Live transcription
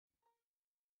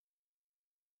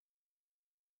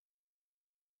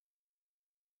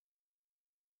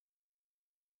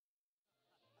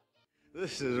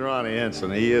This is Ronnie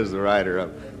Hinson. He is the writer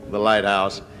of The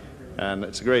Lighthouse, and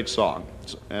it's a great song.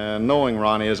 And knowing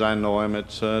Ronnie as I know him,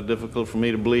 it's difficult for me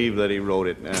to believe that he wrote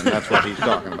it, and that's what he's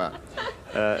talking about.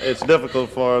 It's difficult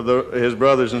for his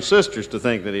brothers and sisters to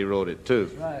think that he wrote it,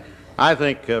 too. Right. I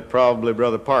think probably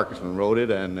Brother Parkinson wrote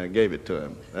it and gave it to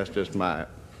him. That's just my...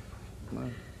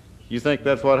 You think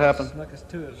that's what happened? Snuck us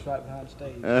to it. It's right behind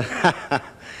stage.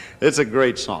 It's a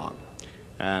great song,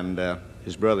 and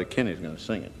his brother Kenny's going to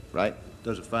sing it, right?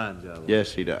 Does a fine job.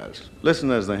 Yes, he does. Listen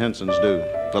as the Hinsons do,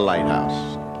 The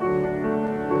Lighthouse.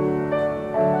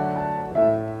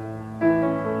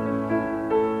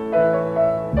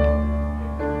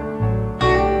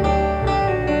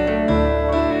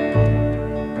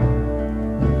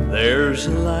 There's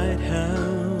a lighthouse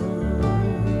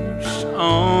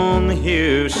on the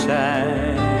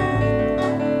hillside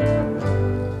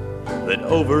that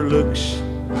overlooks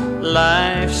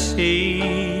life's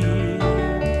sea.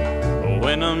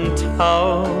 When I'm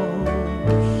tossed,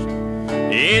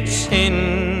 it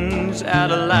sends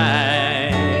out a light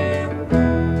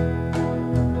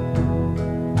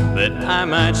that I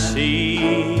might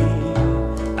see,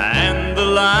 and the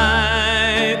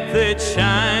light that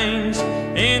shines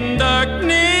in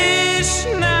darkness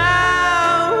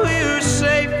now will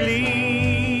safely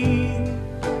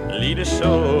lead us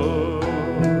all.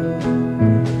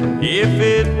 If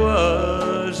it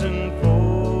wasn't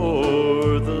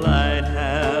for the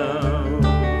lighthouse,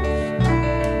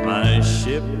 my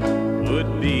ship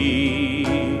would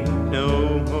be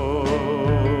no more.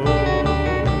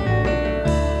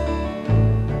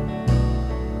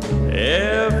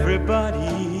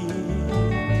 Everybody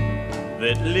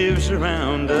that lives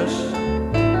around us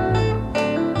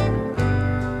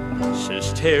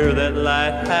says tear that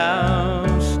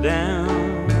lighthouse down.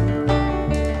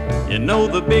 You know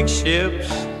the big ships,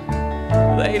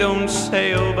 they don't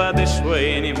sail by this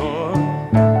way anymore.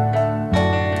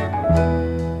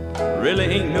 Really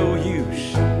ain't no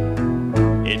use,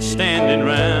 it's standing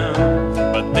round.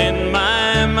 But then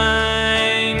my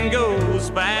mind goes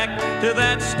back to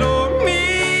that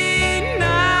stormy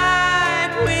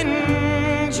night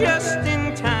when just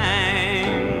in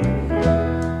time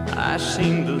I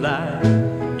seen the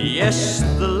light, yes,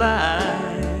 the light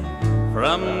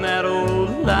from that old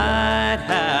lighthouse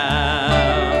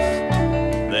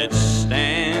that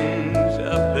stands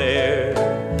up there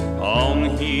on the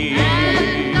hill.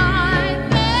 And I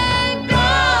thank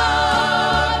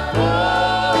God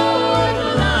for the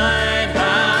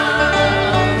lighthouse.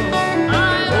 I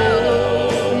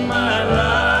owe my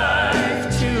life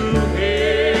to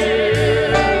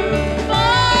Him.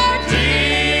 For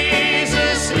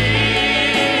Jesus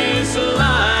is the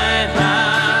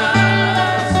lighthouse,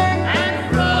 and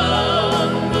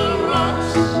from the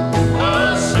rocks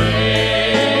of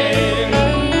sin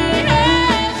He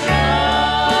has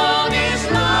shone His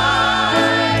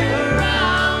light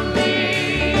around me,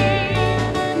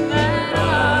 that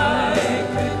I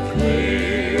could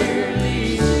clearly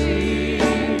see.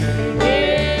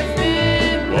 If it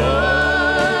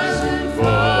wasn't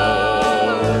for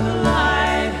the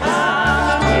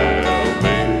lighthouse,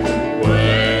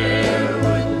 where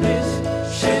would this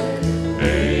ship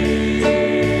be?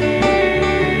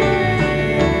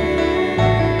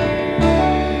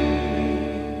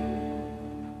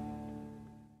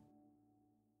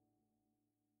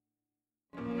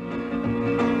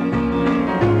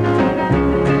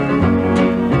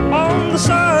 On the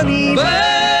sunny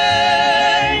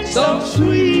banks of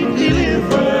sweet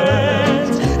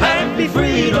deliverance, happy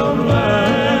freedom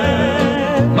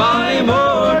land, my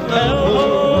immortal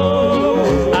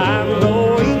home. I'm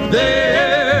going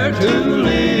there to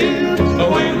live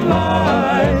when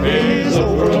life is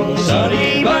over on the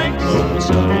sunny banks,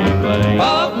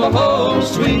 of my home,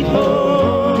 sweet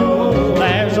home.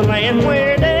 There's a land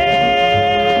where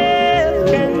death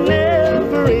can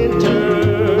never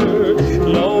enter,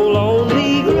 no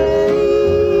lonely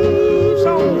graves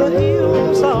on the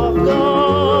hills of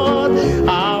God.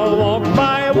 I'll walk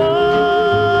by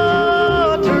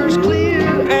waters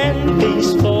clear and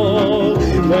peaceful,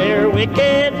 where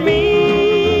wicked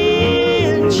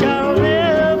men shall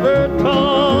never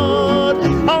trod.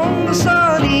 On the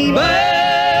sunny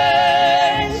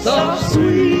banks of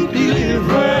sweet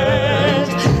deliverance,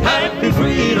 happy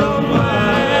freedom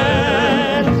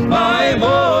land, my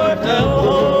immortal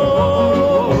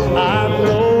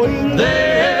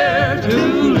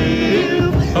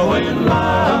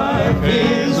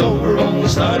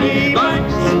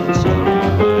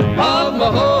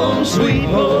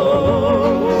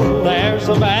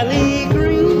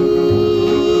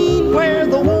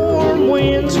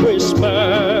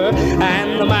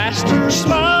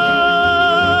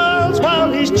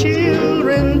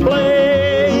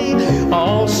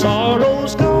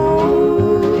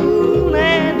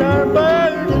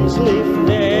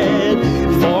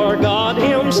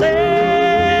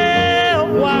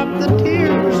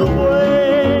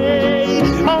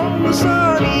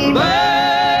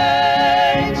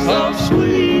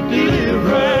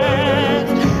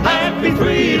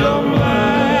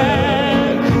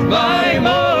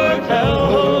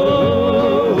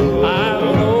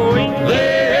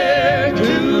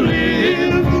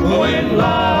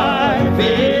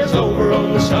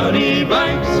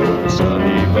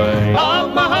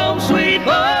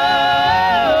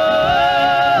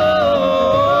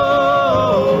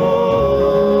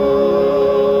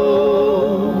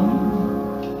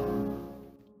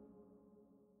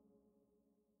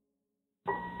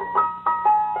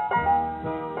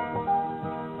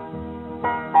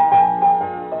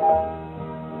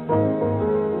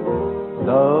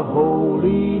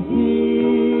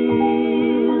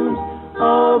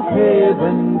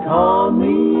heaven call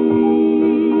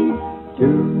me to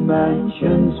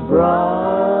mansions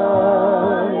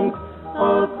bright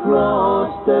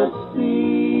across the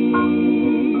sea,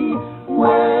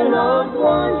 where loved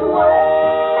ones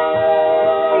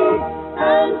wait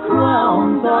and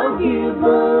crowns are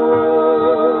given.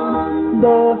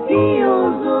 The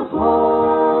fields of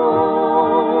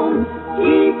home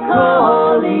keep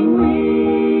calling me.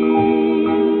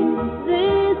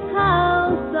 This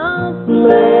house of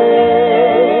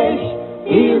Flesh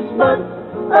is but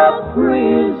a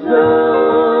prison,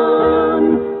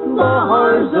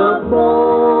 bars of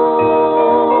bone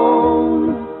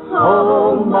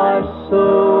hold my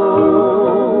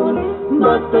soul,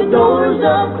 but the doors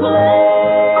of clay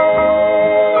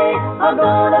are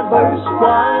gonna burst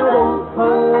wide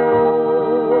open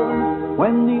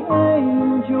when the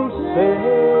angel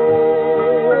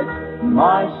sets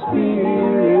my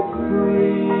spirit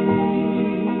free.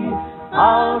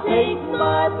 I'll take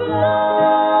my flight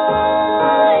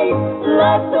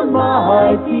like the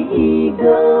mighty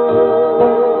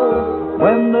eagle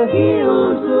when the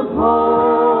hills of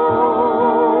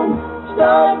home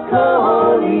start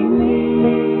calling me.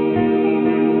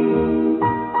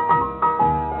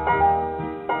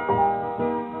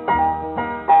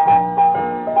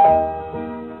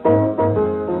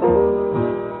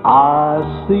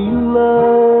 I see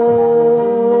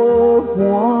loved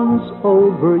ones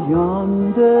over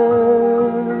yonder,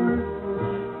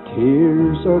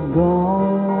 tears are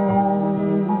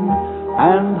gone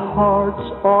and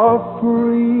hearts are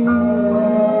free,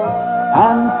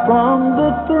 and from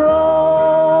the throne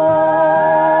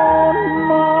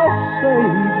my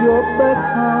Savior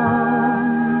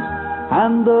beckons,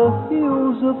 and the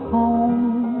hills of home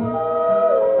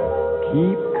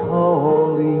keep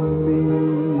calling me.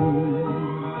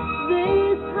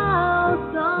 this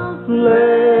house of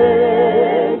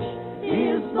Flesh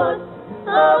is but a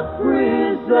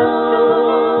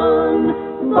prison,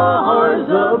 bars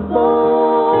of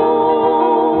bone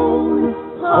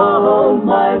hold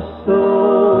my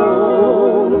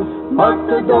soul, but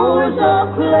the doors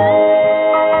of clay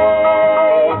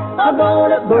are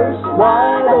gonna burst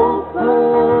wide open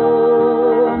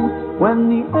when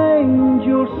the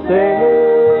angel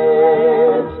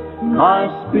sets my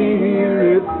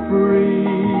spirit free.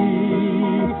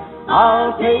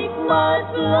 I'll take my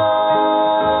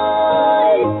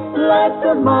flight like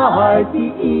the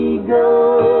mighty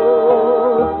eagle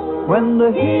when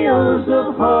the hills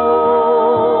of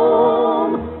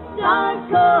home start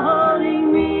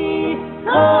calling me,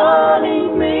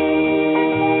 calling me.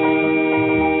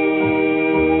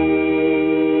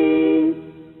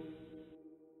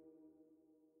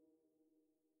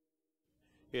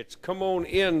 It's come on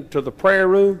into the prayer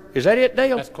room. Is that it,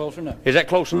 Dale? That's close enough. Is that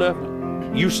close enough?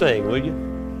 You sing, will you?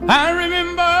 I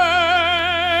remember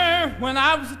when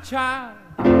I was a child,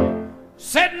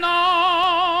 sitting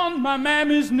on my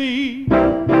mammy's knee,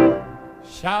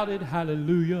 shouted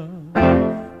hallelujah,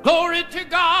 glory to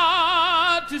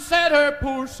God to set her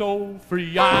poor soul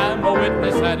free. I'm a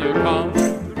witness that he'll come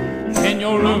in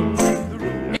your room.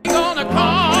 He's gonna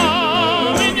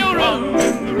come in your room.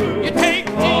 You take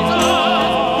Jesus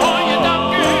for your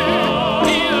doctor,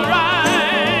 he'll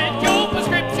write your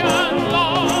prescription,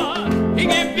 Lord. He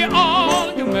give you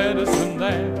all your medicine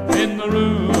there in the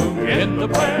room, in the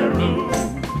prayer room.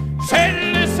 Say,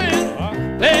 listen,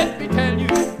 let me tell you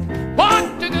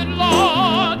what the good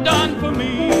Lord done for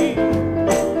me.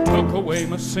 Took away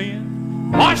my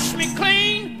sin, washed me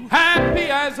clean, happy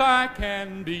as I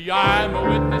can be. I'm a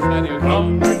witness that he'll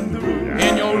come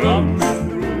in your room.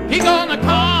 He gonna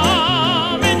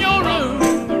come in your room.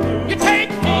 You take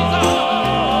Jesus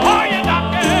or your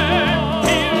doctor,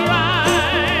 he'll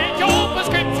write your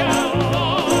prescription,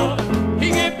 Lord. He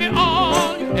give you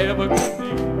all you ever could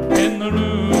need in the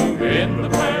room, in the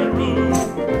prayer room.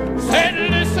 Said,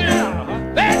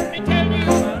 listen, let me tell you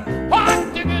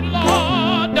what the good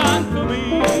Lord done for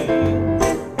me.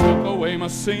 Took away my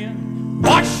sin,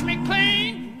 washed me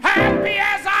clean, happy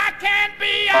as I can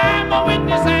be. I'm a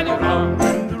witness that he'll come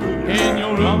in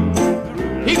your room.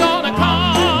 He gonna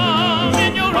come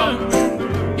in your room.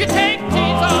 You take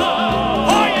Jesus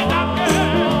or your doctor,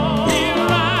 he'll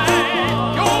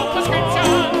write your prescription,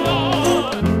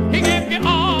 Lord. He give you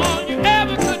all you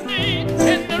ever could need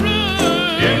in the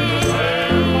room. In the prayer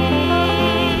room.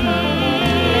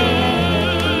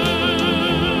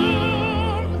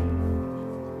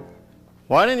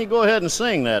 Why didn't you go ahead and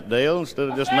sing that, Dale, instead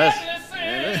of just messing?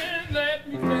 Let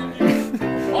me tell you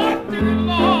what the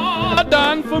Lord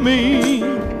done for me.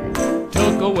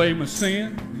 Took away my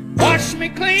sin, washed me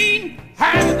clean,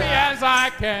 happy as I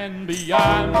can be.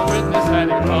 I'm a witness that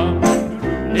he'll come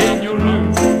in your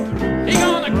room. He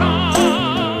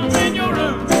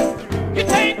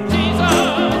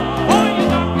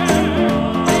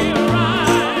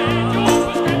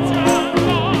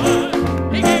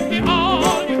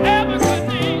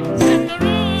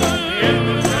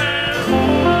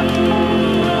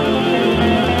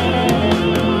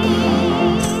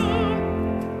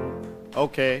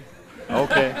Okay.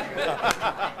 Okay.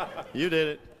 You did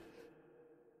it.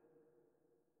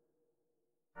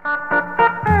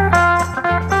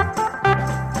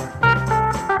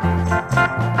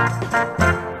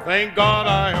 Thank God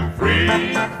I am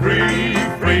free, free,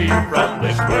 free from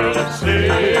this world of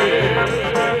sin.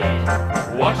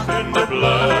 Washed in the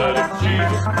blood of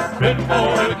Jesus, been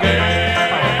born again.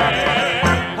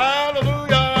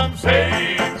 Hallelujah, I'm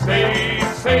saved,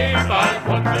 saved, saved by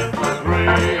wonderful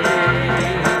grace.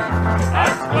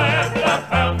 I'm glad that I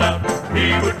found out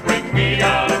He would bring me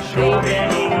out and show me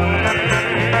the way.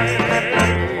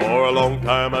 For a long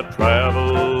time I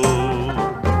traveled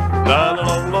down a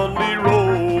long, lonely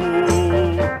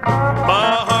road. My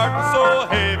heart was so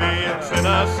heavy and sin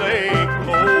I sank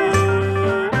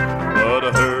low. But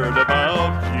I heard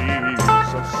about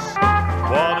Jesus,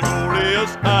 what a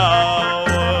glorious hour.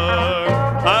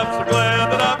 I'm so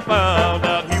glad that I found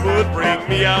out He would bring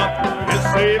me out His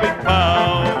saving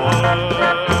power.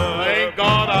 Thank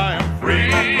God I am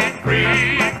free,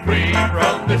 free, free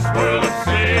from this world of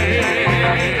sin.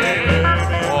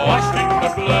 Washed in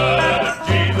the blood of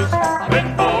Jesus, been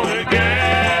born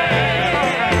again.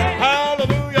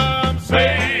 Hallelujah, I'm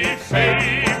saved,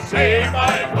 saved, saved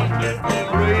by wonderful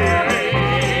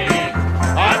grace.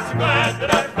 I'm so glad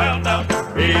that I found out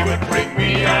He would bring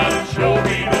me out and show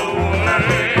me the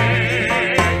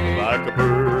way. Like a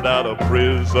bird out of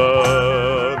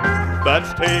prison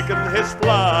that's taken his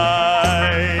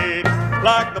flight,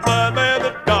 like the blind man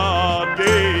that God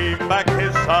gave back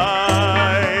his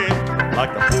sight,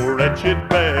 like the poor wretched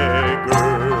beggar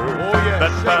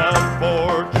that found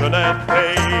fortune and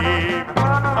fame.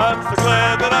 I'm so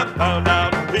glad that I found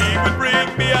out He would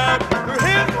bring me out through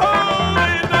His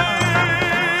holy name.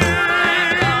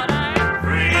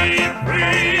 Free,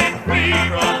 free, free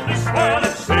from this world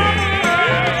of sin.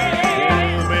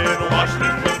 Been washed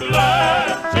in the blood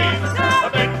of Jesus,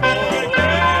 I've been born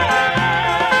again.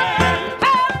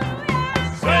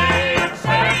 Saved,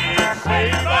 saved,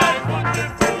 saved by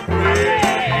wonderful grace.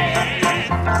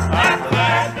 I'm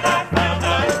glad that I found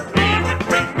out He would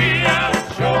bring me out and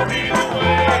show me the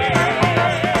way.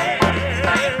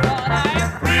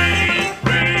 Free,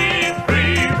 free,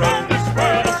 free from this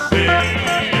world of sin.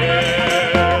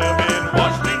 Been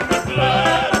washed in the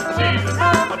blood of Jesus,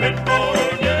 I've been born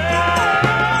again.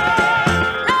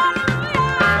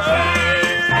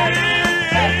 Saved, saved,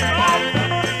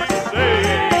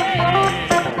 saved.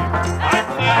 I'm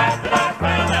glad that I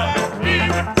found out He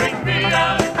would bring me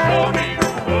out and show me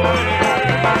the way.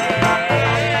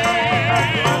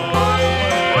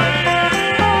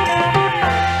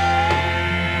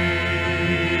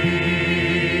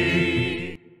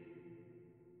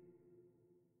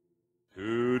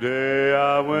 Today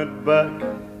I went back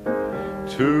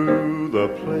to the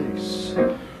place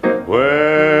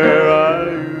where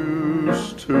I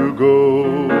used to go.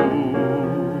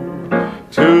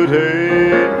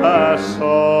 Today I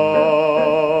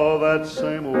saw that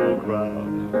same old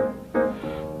crowd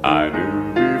I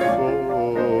knew before.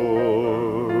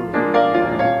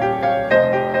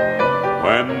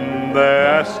 When they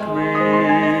asked me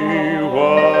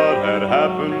what had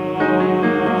happened,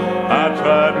 I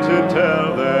tried to tell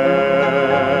them.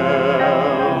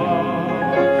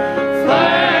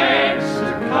 Thanks to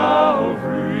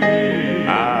Calvary, I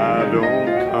don't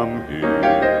come here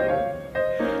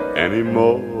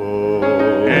anymore.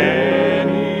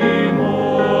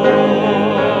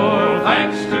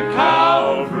 Thanks to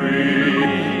Calvary,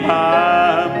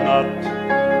 I'm not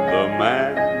the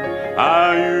man I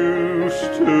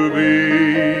used to be.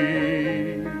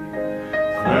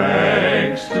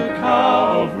 Thanks to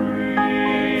Calvary,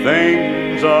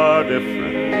 things are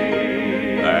different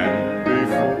than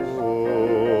before.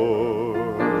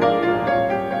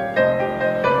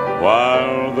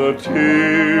 While the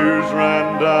tears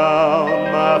ran down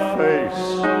my face,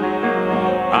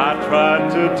 I tried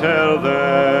to tell them,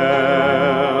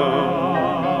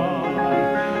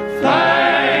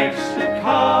 thanks to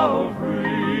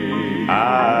Calvary, I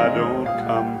don't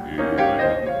come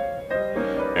here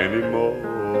anymore.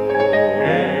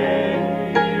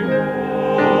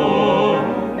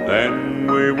 Then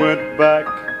we went back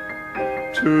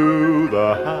to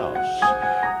the house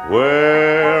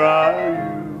where I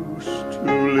used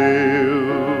to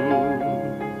live.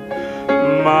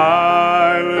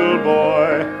 My little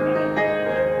boy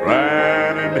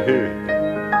ran and hid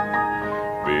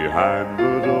behind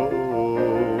the door.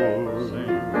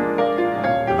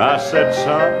 And I said,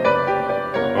 son,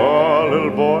 oh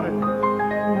little boy,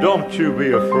 don't you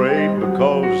be afraid,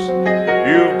 because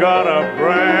you've got a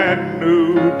brand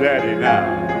new daddy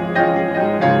now.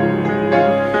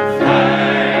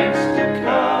 Thanks to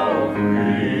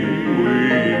Calvary,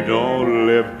 we don't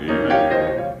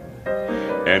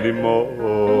anymore.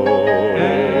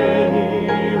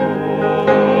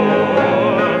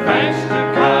 Thanks to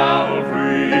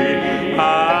Calvary,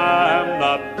 I'm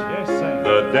not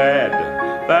the dad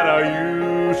that I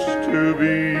used to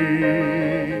be.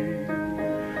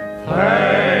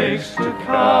 Thanks to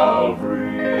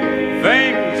Calvary,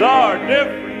 things are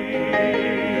different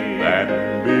than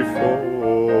before.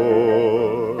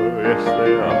 Yes,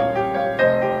 they are.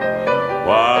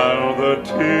 While the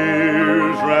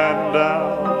tears ran down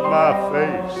my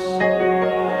face,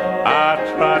 I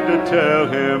tried to tell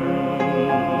him,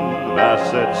 and I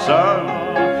said, son,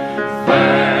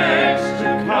 thanks to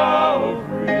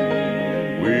Calvary,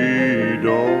 we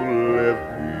don't live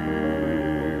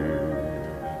here.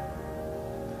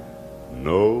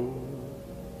 No,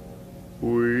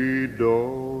 we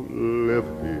don't live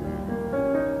here,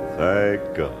 thank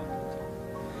God,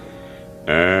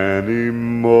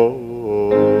 anymore.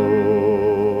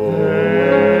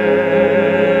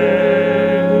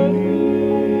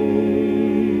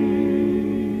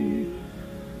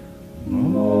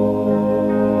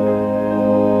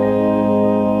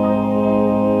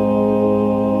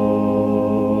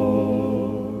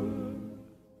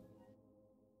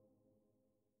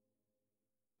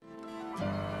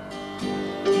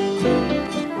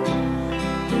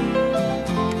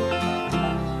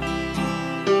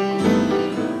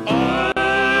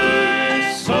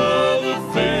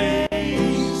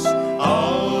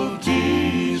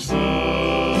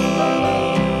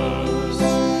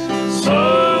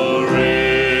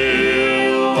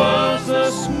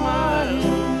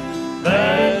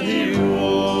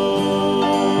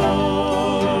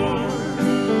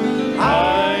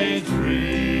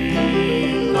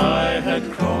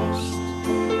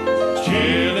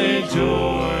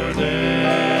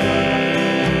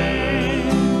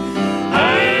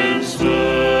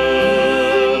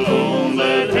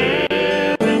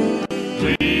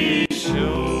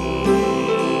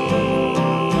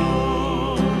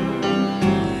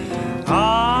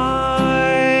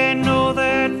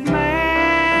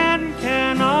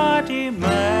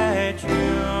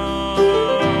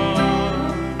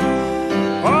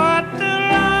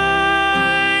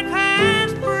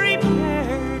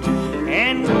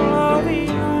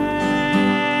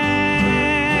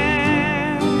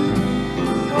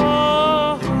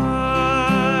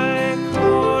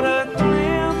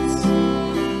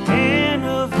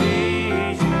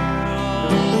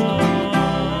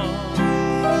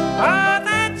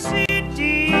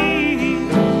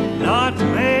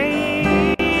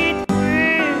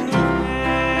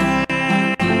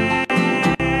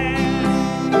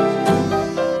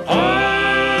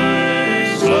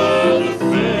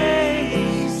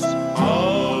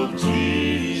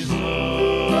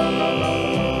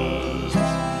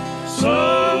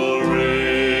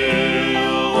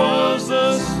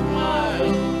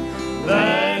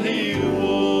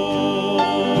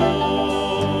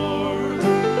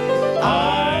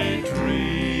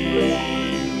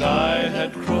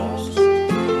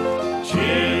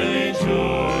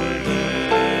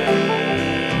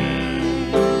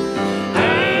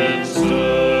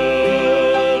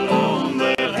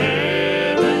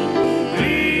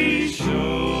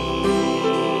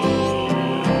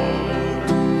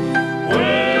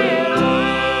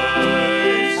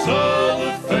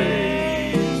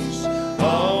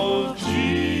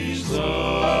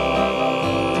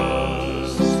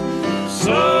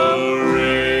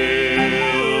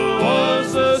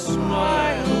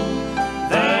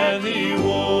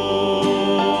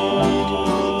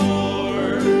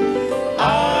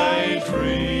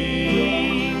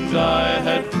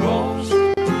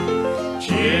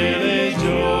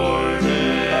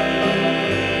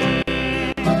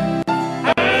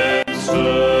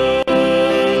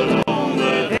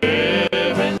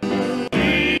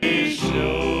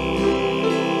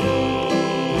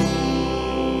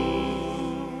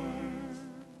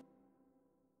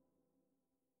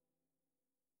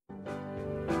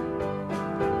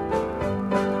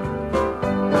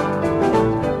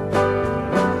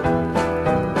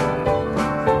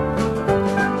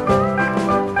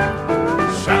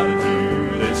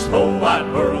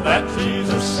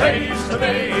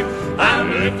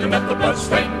 lifting up the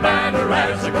bloodstained banner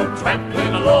as I go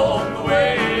trampling along the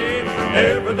way.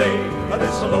 Every day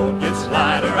this load gets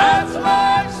lighter as the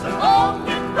lights along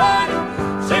get brighter.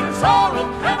 Singing sorrow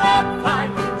cannot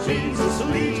fight, Jesus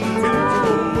leads me to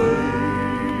the way.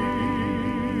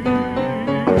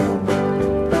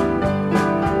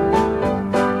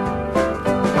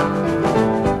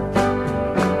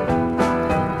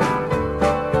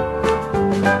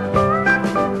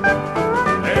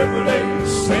 Every day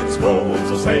since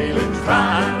boats are sailing,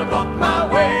 trying to block my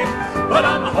way, but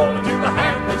I'm holding to the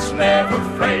hand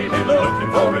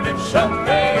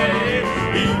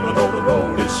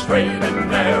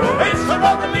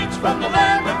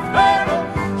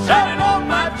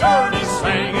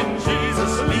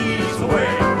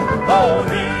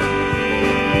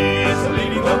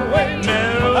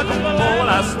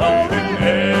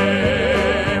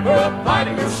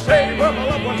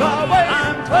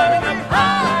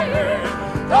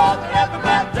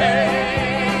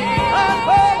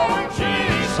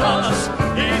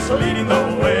leading the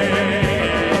way.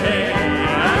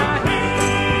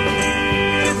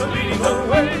 He's leading the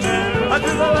way unto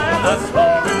the land that's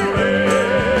forever.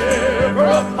 A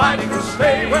fighting to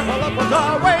stay where the love was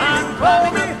our way. And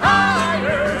calling me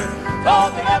higher,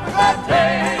 told me every that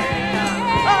day.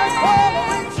 I'm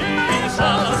following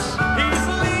Jesus, he's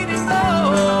leading the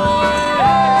way.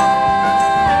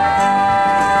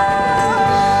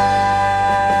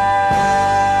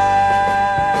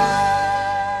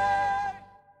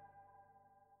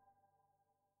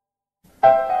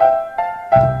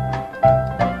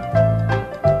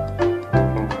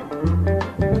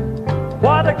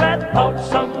 What a glad thought,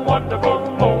 some wonderful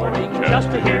morning, just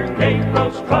to hear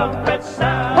Gabriel's trumpet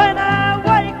sound. When I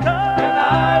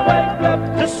wake up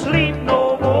to sleep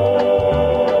no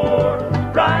more,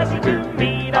 rising to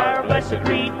meet our blessed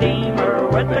Redeemer,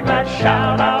 with a glad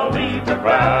shout I'll leave the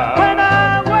ground. When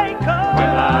I wake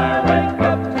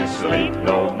up to sleep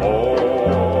no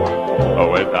more,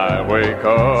 When I wake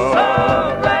up,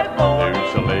 some glad morning,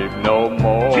 to sleep no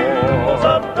more. jewels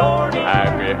adorning,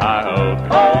 Happy I'll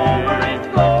over in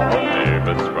glory,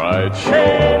 David's bright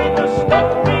sharing the shore.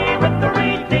 story with the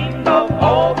redeemed of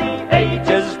all the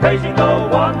ages, praising the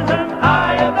one whom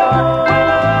I adore. When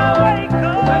I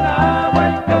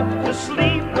wake up to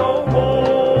sleep no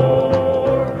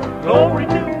more, glory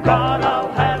to God,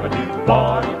 I'll have a new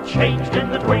body, changed in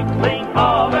the twinkling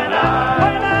of an eye.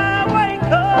 When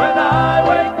I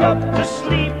wake up to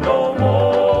sleep no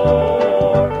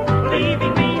more,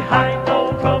 leaving behind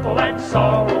all trouble and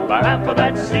sorrow, bound for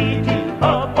that city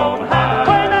up on high.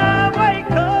 When I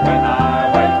wake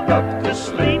up to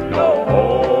sleep no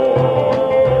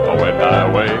more, When I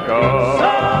wake up,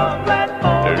 some glad to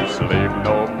morning, sleep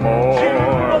no more.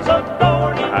 jewels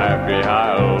adorning, Happy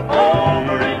I'll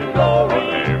over in glory,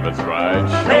 David's bright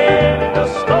sharing the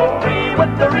story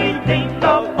with the redeemed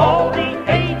of all the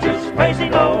ages,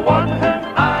 praising the one whom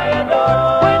I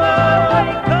adore. When I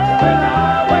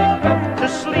wake up to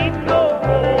sleep no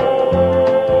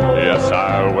more, Yes,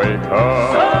 I'll wake up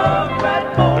some glad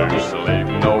to morning, sleep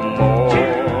no more.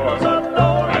 jewels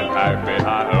adorning, Happy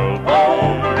I'll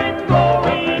over in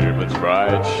glory, David's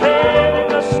bright sharing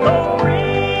the story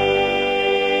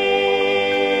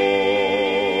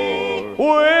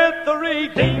with the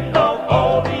redeemed of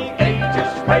all the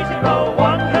ages, praising the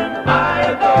one whom I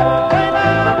adore. When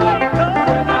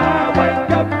I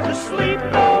wake up to sleep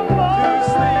no more,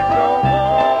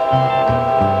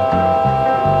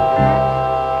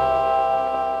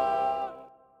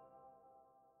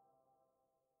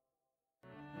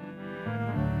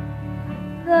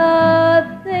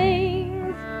 The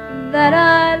things that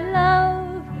I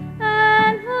love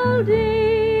and hold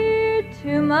dear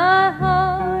to my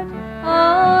heart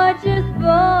are just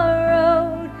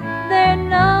borrowed, they're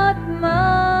not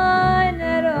mine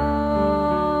at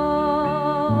all.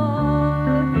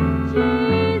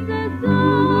 Jesus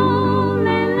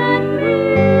only let me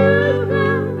use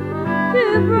them to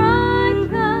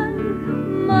brighten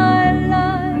my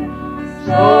life,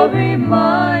 so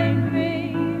remind me,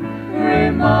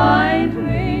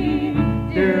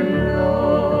 dear Lord.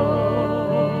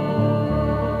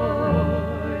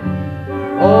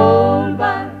 Roll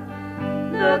back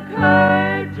the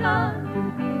curtain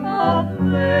of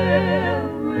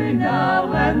memory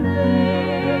now and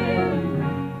then.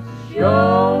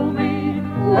 Show me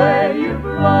where you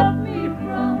brought me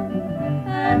from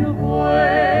and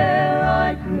where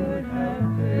I could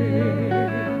have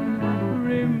been.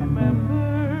 Remember,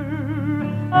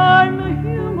 I'm a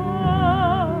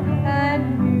human, and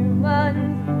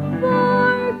humans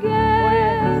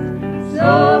forget.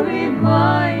 So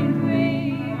remind me,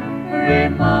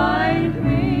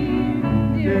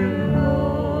 dear Lord.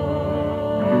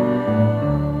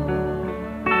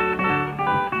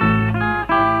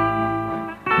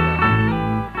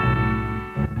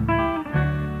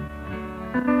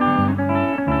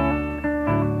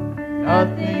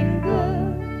 Nothing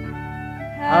good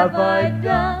have I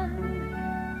done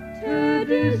to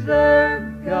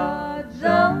deserve God's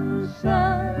own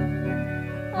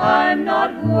Son. I'm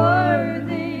not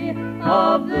worthy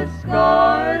of the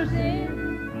scars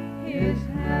in His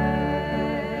hand.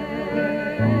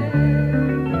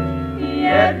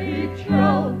 Yet He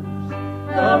chose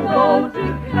the road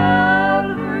to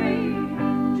Calvary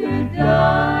to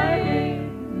die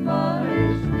in my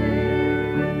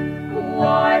stead.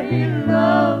 Why He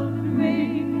loved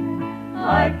me,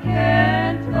 I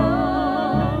can't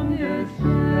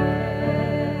understand.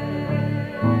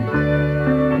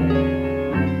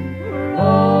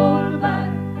 Roll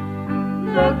back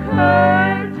the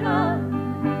curtain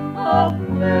of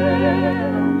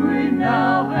memory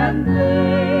now and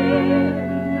then.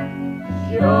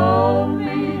 Show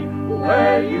me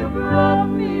where you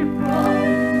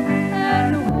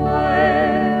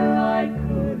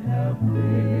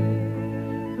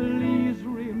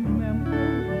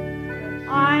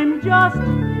just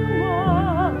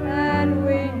one, and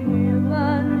we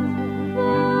humans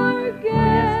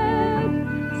forget.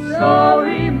 So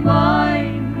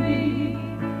remind me,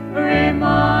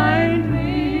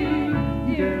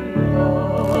 dear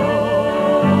Lord.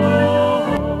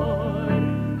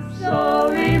 So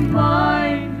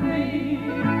remind me,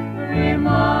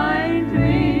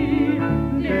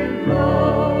 dear Lord.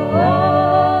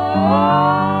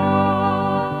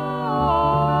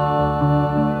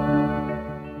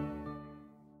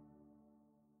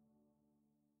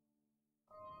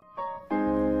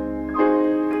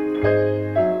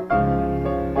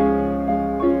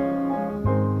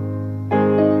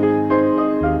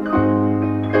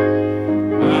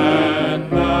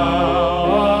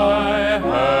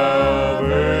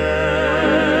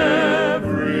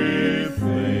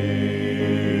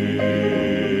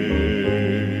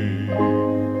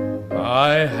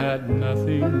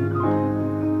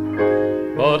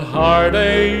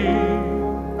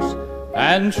 Heartaches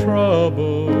and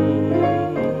trouble.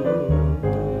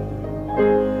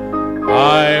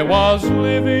 I was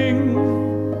living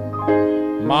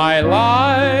my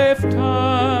lifetime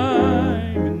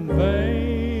in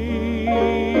vain.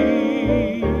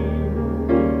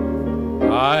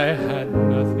 I had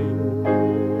nothing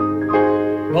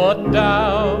but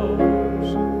doubts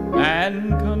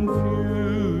and confusion.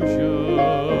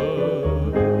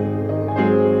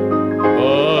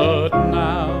 But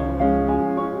now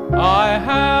I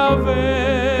have everything,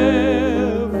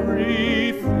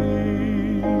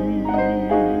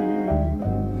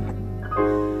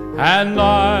 and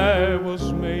I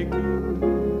was making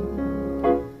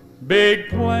big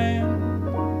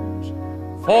plans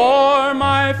for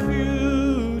my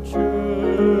future.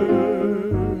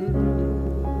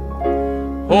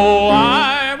 Oh,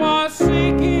 I was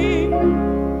seeking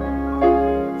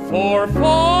for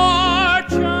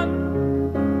fortune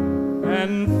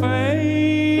and fame.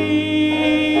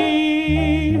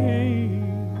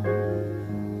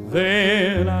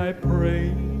 Then I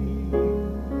prayed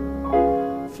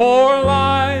for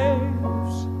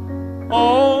life's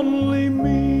only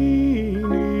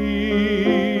meaning,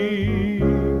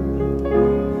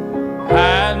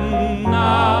 and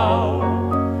now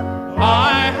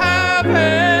I have everything.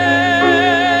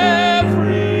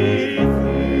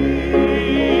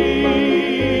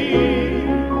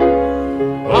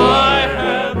 I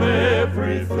have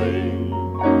everything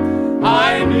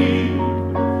I need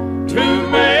to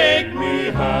make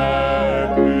me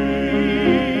happy.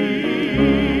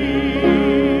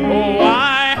 Oh,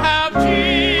 I have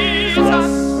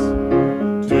Jesus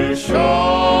to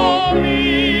show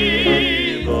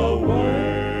me the way.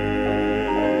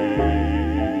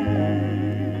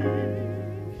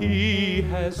 He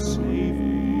has saved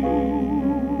me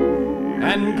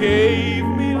and gave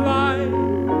me life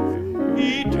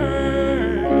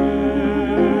eternal.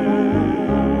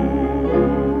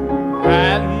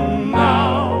 And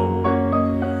now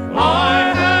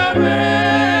I have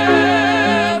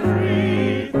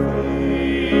everything.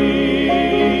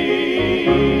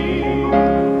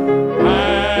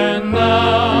 And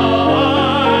now I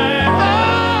have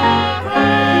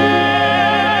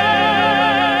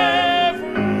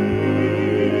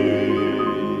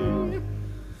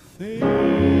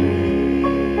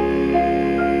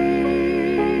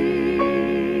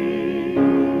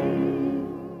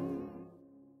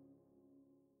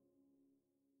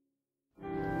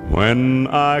When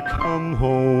I come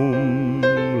home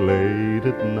late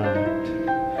at night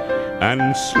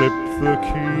and slip the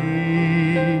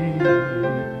key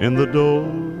in the door,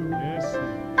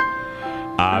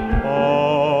 I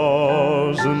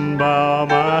pause and bow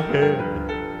my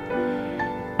head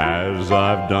as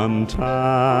I've done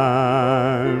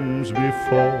times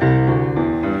before,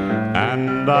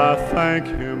 and I thank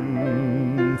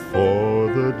Him for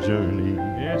the journey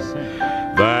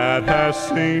that has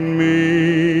seen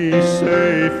me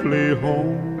safely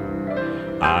home.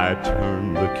 I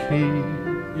turn the key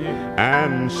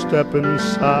and step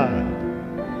inside,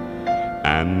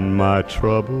 and my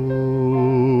troubles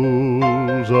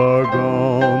are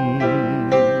gone.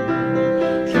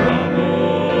 Troubles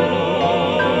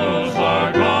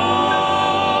are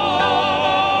gone.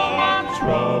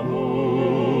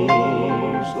 Troubles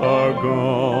are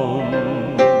gone.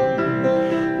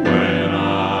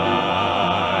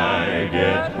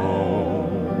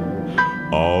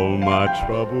 All my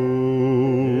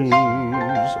troubles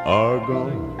are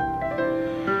gone.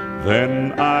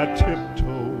 Then I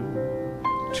tiptoe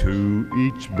to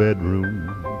each bedroom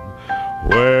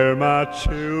where my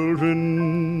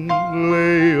children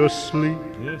lay asleep,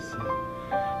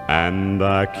 and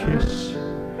I kiss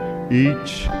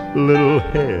each little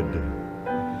head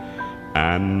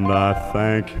and I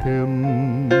thank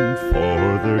him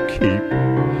for their keep.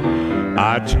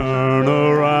 I turn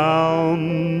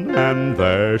around and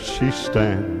there she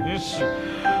stands,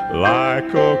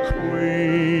 like a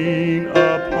queen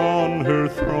upon her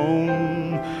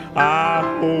throne. I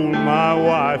hold my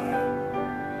wife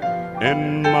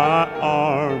in my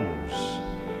arms,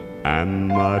 and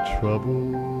my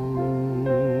troubles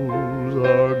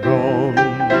are gone.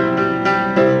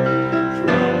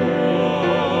 Troubles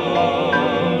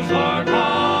are gone.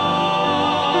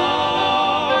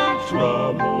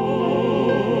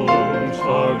 Troubles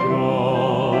are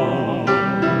gone.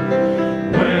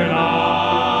 When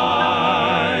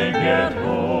I get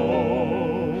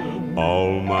home,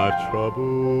 all my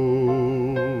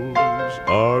troubles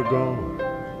are gone.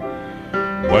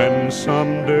 When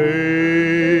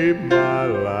someday my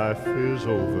life is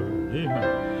over,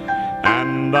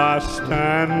 and I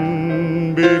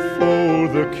stand before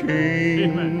the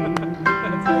King,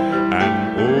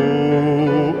 and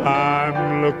oh,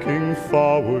 I'm looking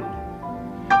forward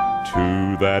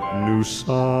to that new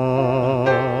song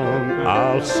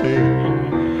I'll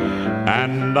sing,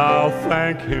 and I'll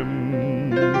thank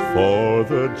him for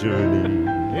the journey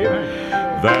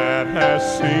that has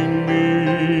seen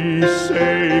me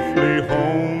safely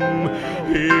home.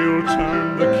 He'll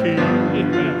turn the key,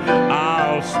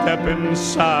 I'll step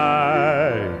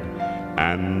inside,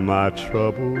 and my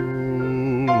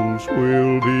troubles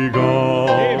will be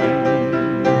gone.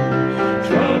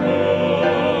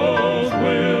 Troubles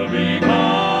will be gone.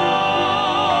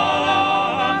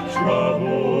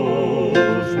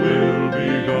 Troubles will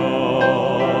be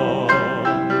gone.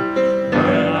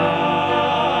 When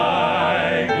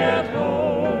I get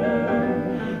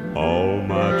home, all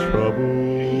my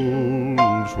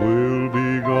troubles will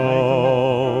be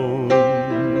gone.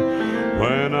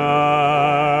 When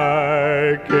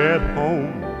I get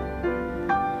home,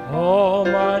 all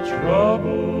my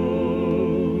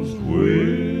troubles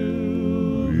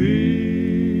will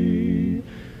be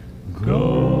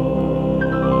gone.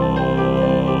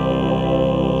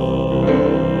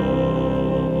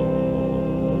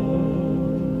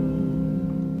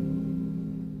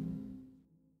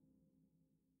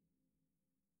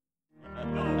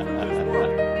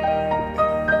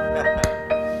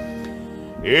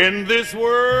 In this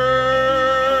world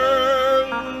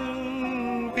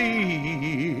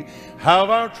we have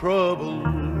our troubles,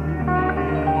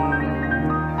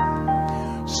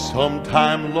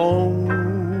 sometime lonesome,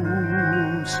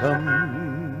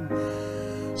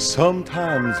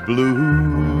 sometimes blue.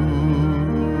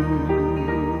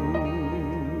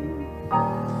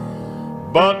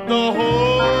 But the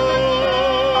hope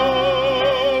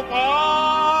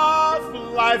of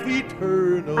life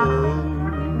eternal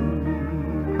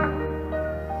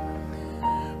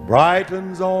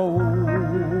brightens all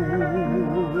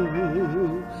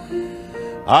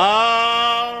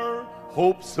our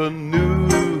hopes anew.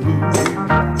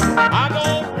 I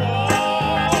don't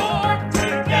want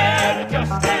to get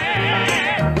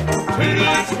adjusted to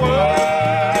this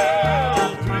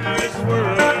world,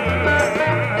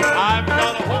 I've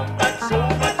got a hope that's so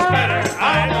much better.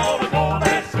 I want to go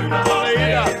there sooner or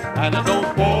later, and I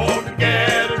don't want to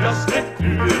get adjusted to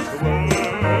this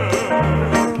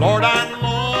world. Lord, I'm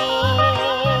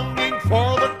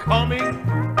for the coming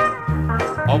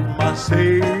of my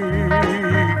Savior,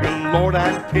 Lord,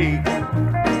 and take.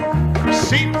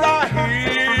 Seems I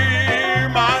hear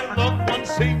my loved one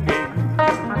singing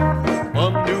a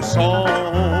new song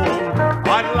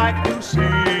I'd like to sing. I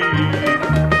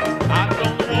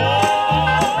don't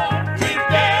want to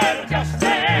get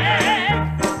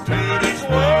adjusted to this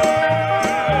world,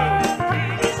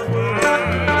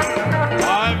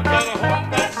 I've got a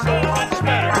hope that's so much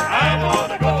better. I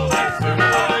want to go there sooner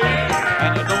or later,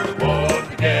 and I don't want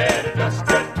to get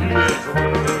adjusted to this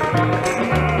world.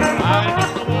 I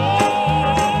don't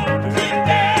want to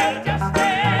get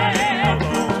adjusted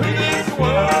to this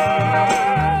world,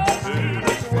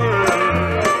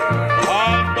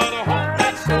 I've got a hope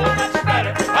that's so much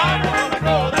better. I want to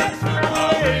go there sooner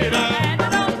or later, and I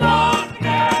don't want to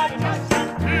get adjusted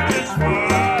to this world.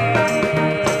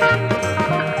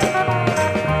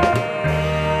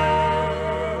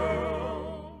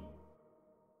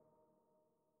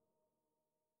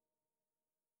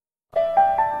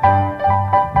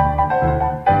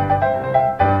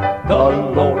 The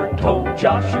Lord told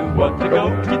Joshua to go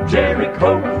to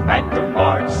Jericho and to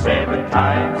march 7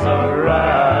 times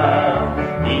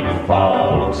around. He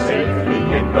followed safely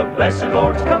in the blessed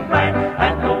Lord's command,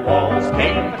 and the walls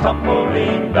came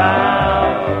tumbling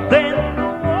down. Then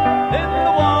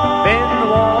the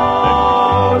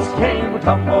walls came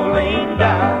tumbling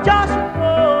down. Joshua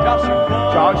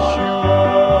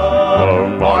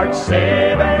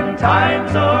 7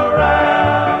 times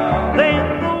around.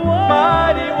 Then the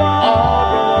mighty walls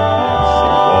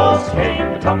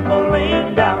came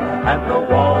tumbling down, and the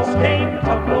walls came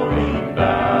tumbling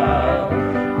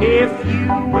down. If you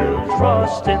will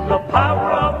trust in the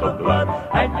power of the blood,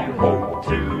 and you hope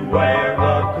to wear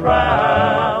a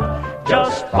crown,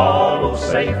 just follow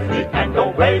safely and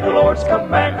obey the Lord's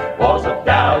command. Walls of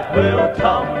doubt will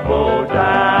tumble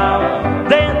down.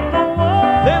 Then the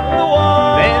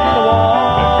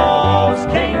walls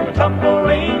came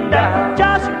tumbling down.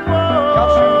 Joshua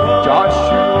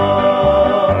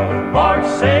marched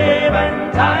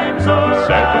 7 times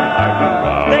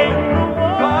around. Then the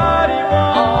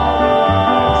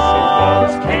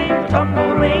walls came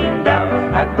tumbling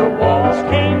down, and the walls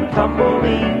came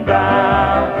tumbling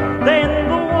down. Then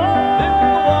the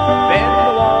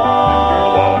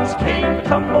walls came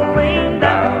tumbling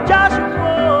down. Joshua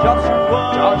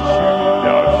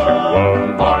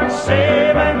marched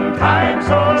 7 times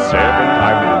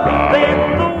around. Then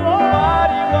the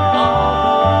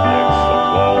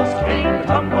walls came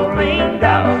tumbling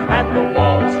down, and the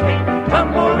walls came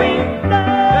tumbling down.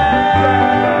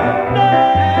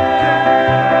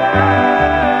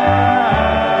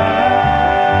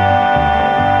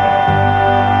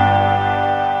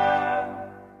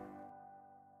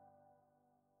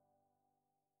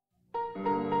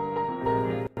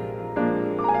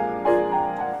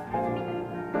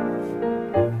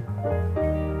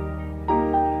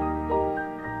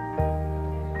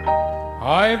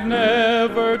 I've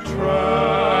never traveled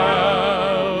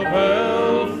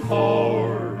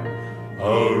far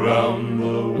around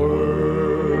the world.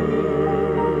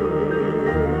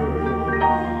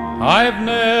 I've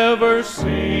never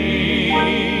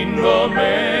seen the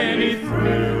many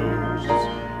thrills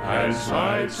and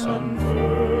sights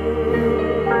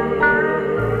unfurled,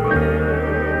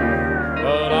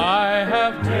 but I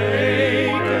have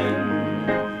taken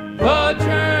the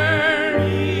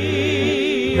journey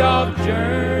of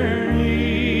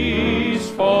journeys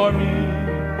for me,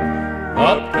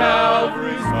 up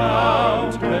Calvary's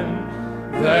mountain,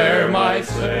 there my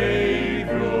Savior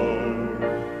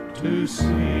to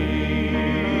see.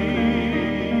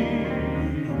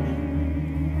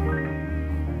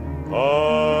 I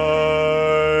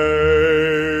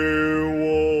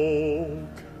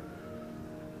walk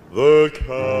the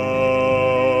Calvary's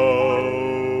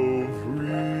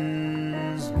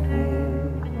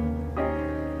road,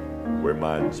 where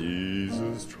my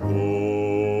Jesus trod.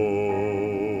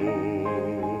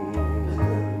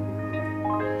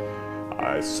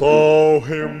 I saw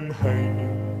him hanging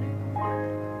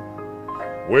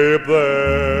way up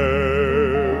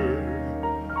there,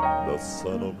 the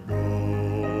Son of God.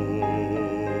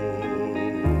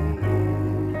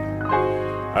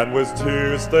 And with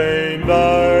tear-stained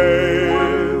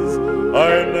eyes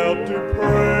I knelt to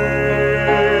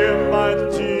pray, my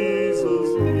Jesus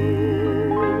hear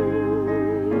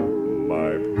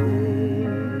my plea.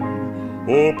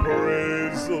 Oh,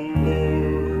 praise the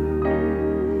Lord.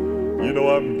 You know,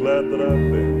 I'm glad that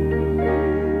I've been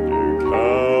to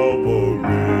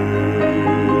Calvary.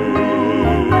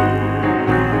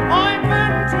 I've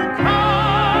been to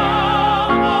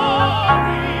Calvary.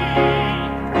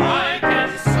 I can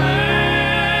say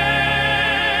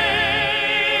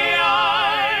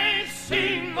I've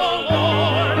seen the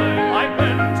Lord. I've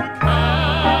been to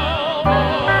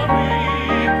Calvary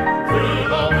through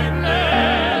the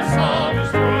witness of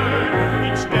His word.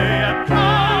 Each day at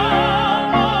Calvary,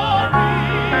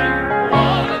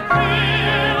 what a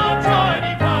thrill of joy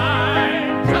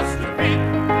divine, just to feel,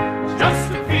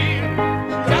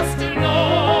 just to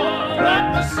know that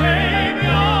the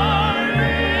Savior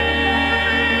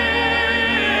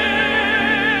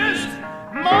is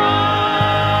mine.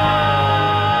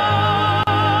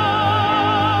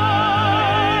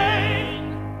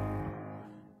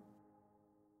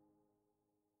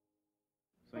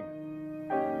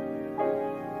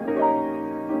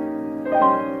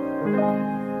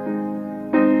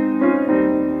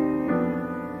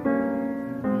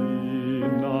 Be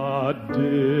not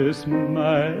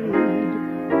dismayed,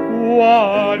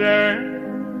 whatever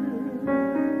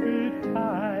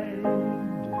betide,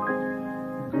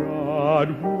 God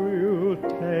will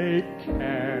take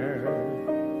care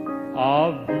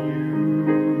of you.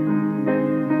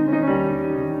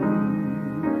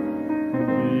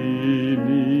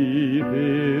 Beneath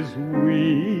His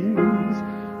wings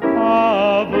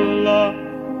of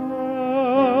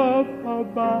love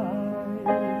abide,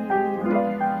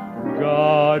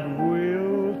 God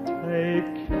will take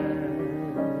care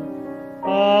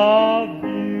of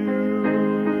you.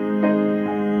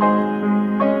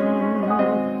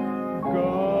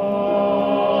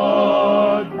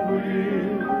 God will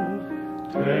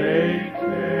take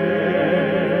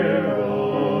care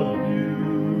of you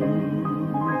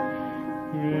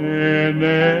in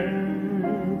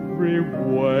every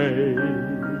way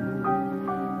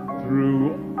through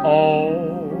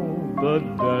all the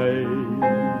day.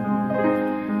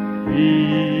 He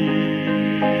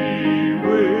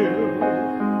will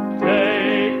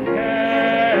take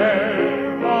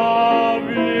care of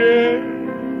you.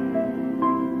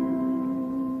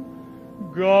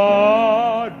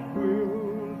 God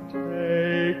will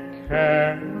take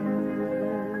care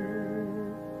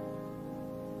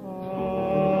of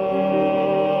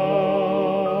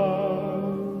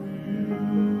you.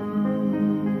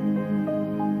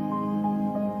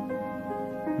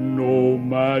 No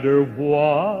matter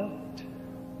what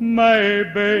may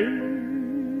be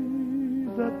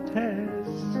the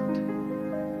test,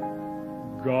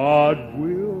 God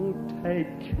will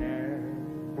take care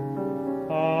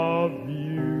of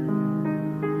you.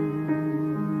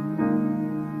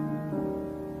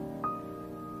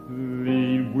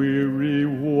 Lean, weary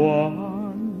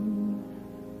one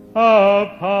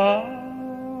upon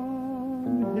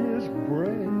his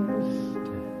breast,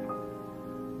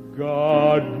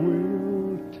 God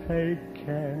will take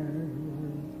care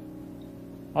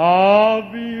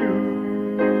of you.